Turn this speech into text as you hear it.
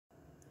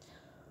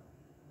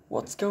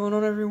What's going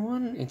on,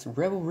 everyone? It's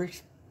Rebel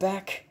Rich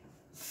back.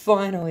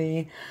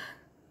 Finally,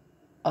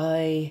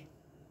 I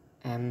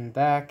am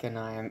back and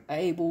I am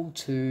able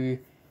to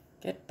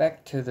get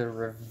back to the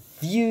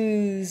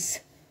reviews,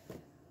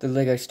 the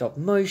Lego stop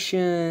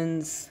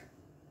motions,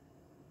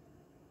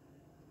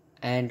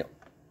 and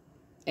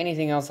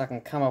anything else I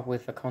can come up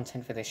with for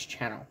content for this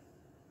channel.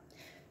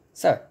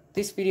 So,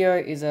 this video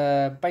is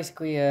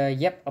basically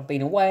yep, I've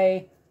been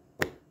away,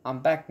 I'm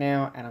back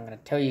now, and I'm going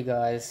to tell you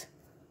guys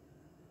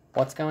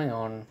what's going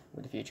on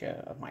with the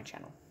future of my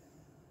channel.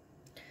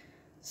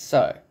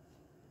 So,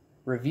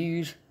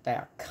 reviews, they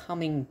are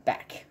coming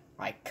back.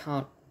 I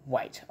can't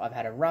wait. I've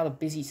had a rather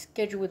busy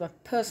schedule with my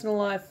personal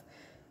life,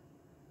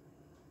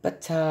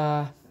 but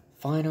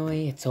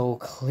finally it's all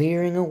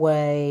clearing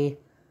away.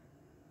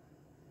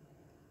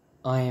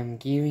 I am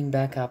gearing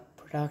back up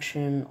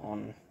production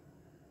on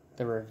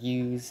the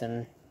reviews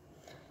and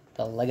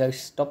the Lego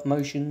stop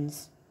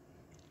motions.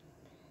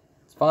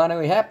 It's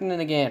finally happening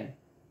again.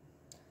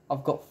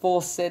 I've got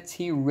 4 sets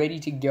here ready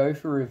to go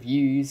for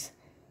reviews,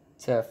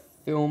 to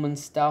film and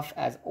stuff.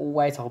 As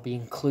always, I'll be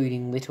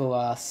including little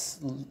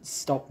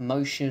stop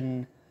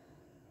motion,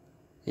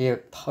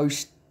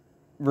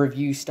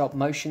 post-review stop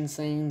motion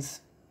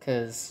scenes,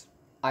 because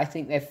I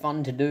think they're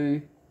fun to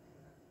do.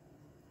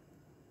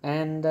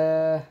 And,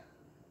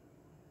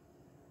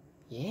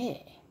 yeah.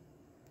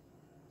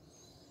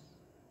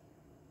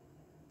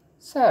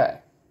 So,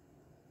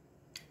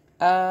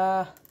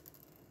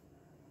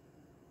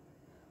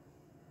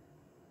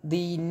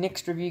 the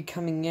next review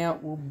coming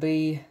out will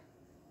be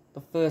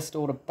the First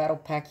Order Battle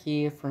Pack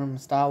here from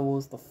Star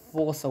Wars The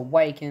Force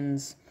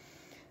Awakens.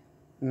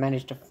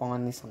 Managed to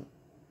find this on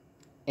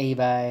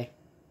eBay.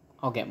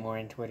 I'll get more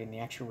into it in the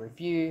actual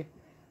review.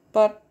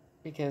 But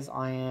because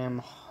I am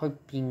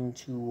hoping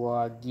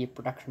to gear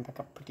production back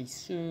up pretty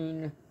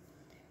soon,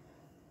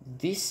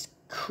 this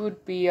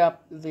could be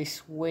up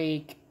this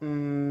week.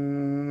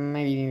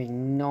 Maybe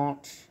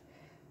not.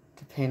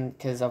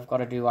 Because I've got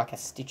to do like a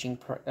stitching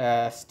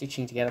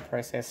together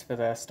process for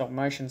the stop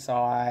motion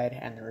side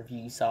and the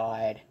review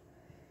side.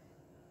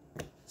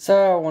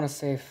 So I want to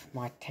see if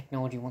my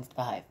technology wants to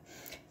behave.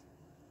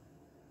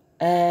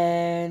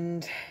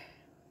 And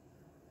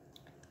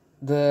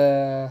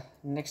the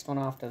next one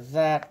after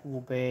that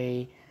will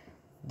be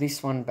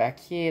this one back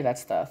here.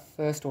 That's the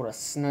First Order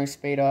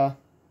Snowspeeder.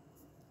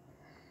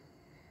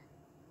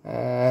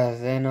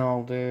 Then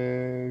I'll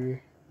do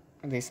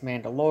this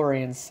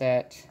Mandalorian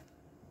set.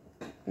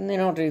 And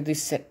then I'll do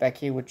this set back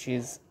here, which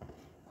is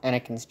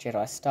Anakin's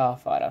Jedi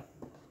Starfighter.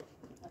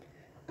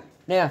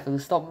 Now, for the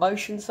stop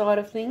motion side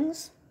of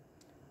things,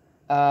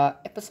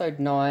 episode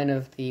 9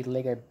 of the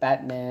Lego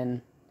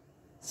Batman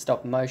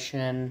stop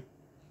motion,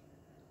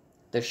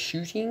 the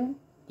shooting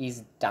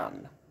is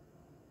done.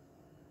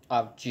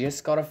 I've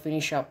just got to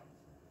finish up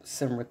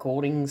some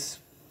recordings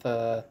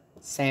for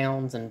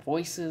sounds and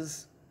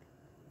voices,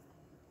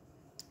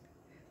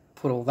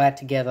 put all that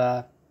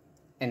together,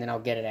 and then I'll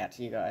get it out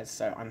to you guys.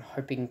 So I'm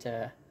hoping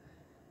to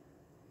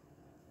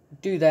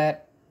do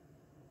that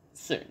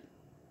soon.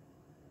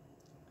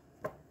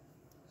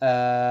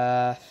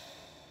 I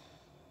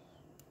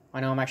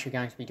know I'm actually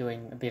going to be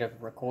doing a bit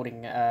of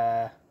recording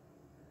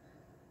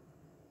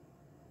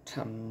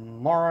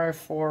tomorrow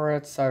for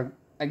it. So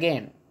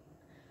again,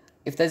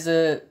 if there's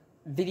a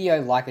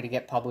video likely to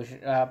get published,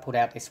 put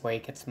out this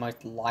week, it's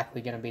most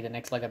likely going to be the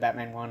next Lego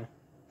Batman one.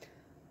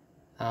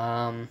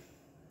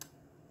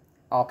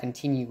 I'll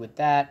continue with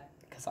that,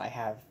 because I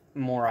have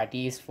more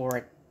ideas for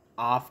it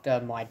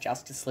after my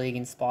Justice League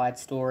inspired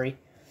story.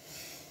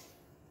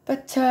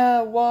 But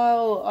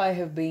while I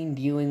have been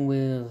dealing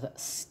with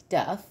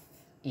stuff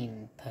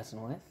in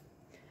personal life,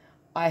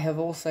 I have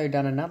also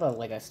done another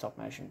Lego stop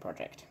motion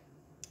project.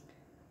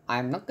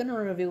 I'm not going to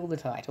reveal the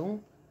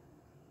title,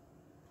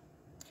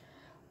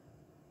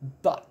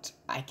 but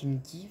I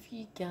can give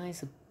you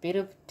guys a bit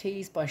of a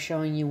tease by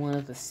showing you one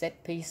of the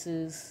set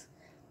pieces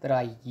that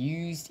I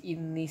used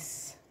in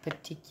this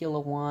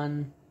particular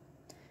one.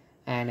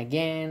 And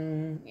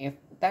again, if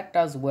that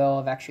does well,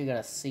 I've actually got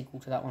a sequel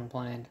to that one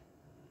planned.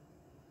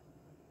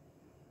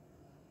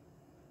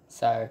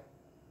 So,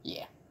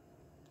 yeah.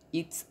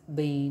 It's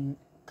been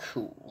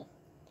cool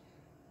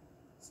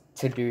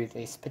to do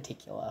this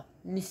particular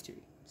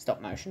mystery stop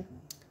motion.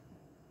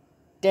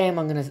 Damn,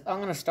 I'm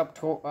gonna stop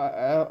talk.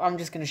 I'm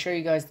just gonna show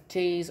you guys the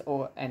tease,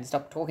 and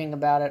stop talking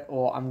about it,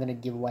 or I'm gonna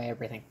give away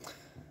everything.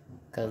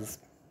 Because,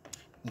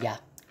 yeah,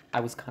 I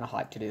was kind of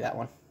hyped to do that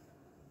one.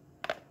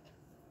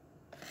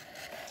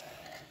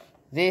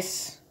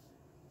 This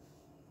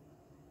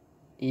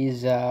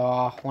is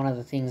one of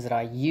the things that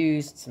I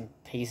used. Some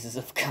pieces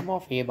have come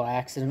off here by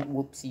accident.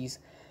 Whoopsies.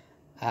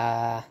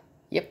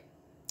 Yep.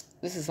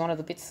 This is one of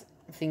the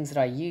things that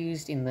I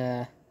used in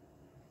the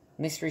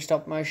mystery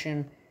stop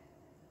motion.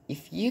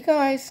 If you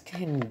guys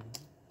can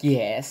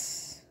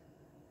guess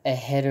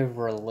ahead of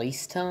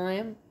release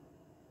time,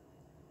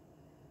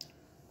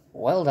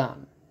 well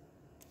done.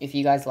 If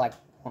you guys want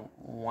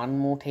one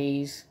more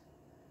tease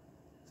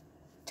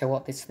to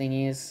what this thing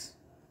is,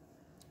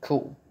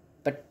 cool.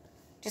 But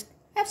just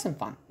have some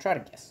fun. Try to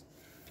guess.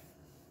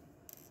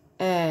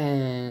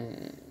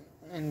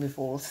 And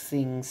before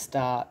things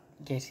start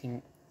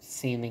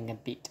seeming a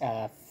bit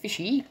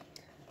fishy,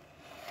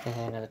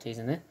 another tease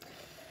in there,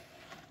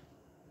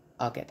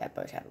 I'll get that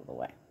boat out of the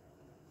way.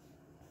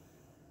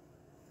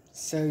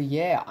 So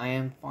yeah, I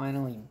am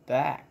finally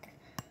back.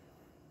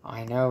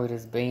 I know it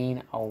has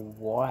been a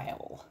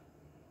while.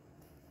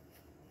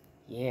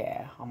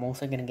 Yeah, I'm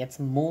also going to get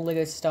some more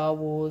LEGO Star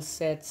Wars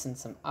sets and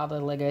some other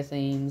LEGO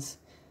themes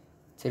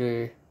to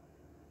do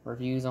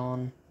reviews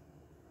on.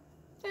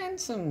 And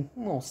some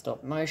more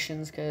stop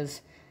motions,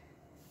 because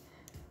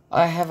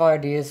I have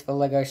ideas for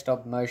LEGO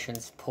stop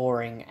motions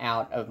pouring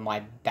out of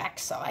my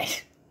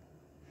backside.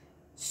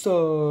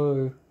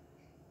 So,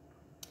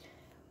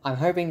 I'm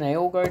hoping they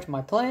all go to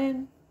my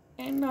plan,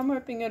 and I'm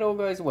hoping it all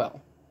goes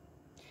well.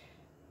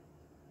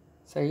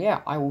 So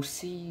yeah, I will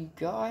see you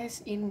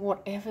guys in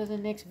whatever the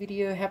next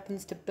video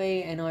happens to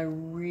be, and I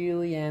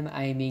really am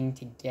aiming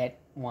to get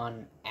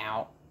one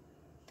out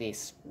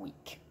this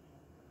week.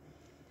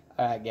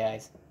 Alright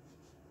guys,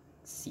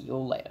 see you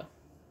all later.